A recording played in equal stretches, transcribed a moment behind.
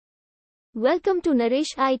Welcome to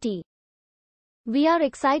Naresh IT. We are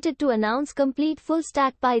excited to announce complete full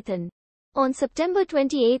stack Python. On September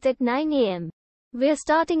 28 at 9 am, we're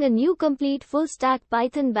starting a new complete full stack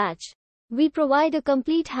Python batch. We provide a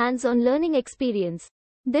complete hands-on learning experience.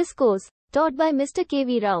 This course, taught by Mr.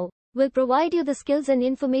 K.V. Rao, will provide you the skills and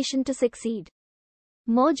information to succeed.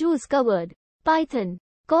 Modules covered: Python,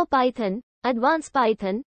 Core Python, Advanced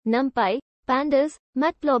Python, Numpy, Pandas,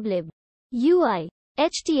 Matplotlib, UI,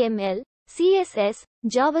 HTML, CSS,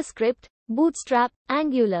 JavaScript, Bootstrap,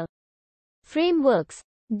 Angular. Frameworks: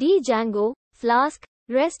 Django, Flask,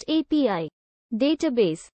 REST API.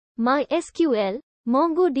 Database: MySQL,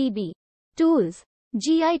 Mongo DB. Tools: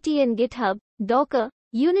 Git and GitHub, Docker,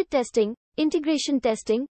 unit testing, integration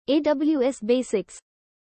testing, AWS Basics.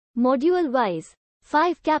 Module-wise: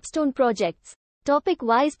 5 capstone projects.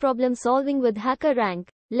 Topic-wise: problem solving with HackerRank,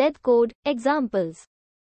 lead code, examples.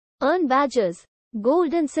 Earn badges,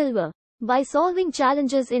 gold and silver. By solving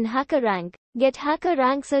challenges in HackerRank, get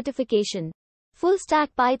HackerRank certification. Full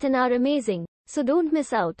stack Python are amazing, so don't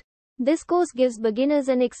miss out. This course gives beginners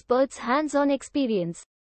and experts hands-on experience.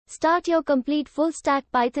 Start your complete full stack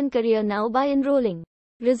Python career now by enrolling.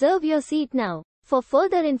 Reserve your seat now. For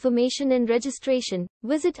further information and registration,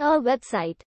 visit our website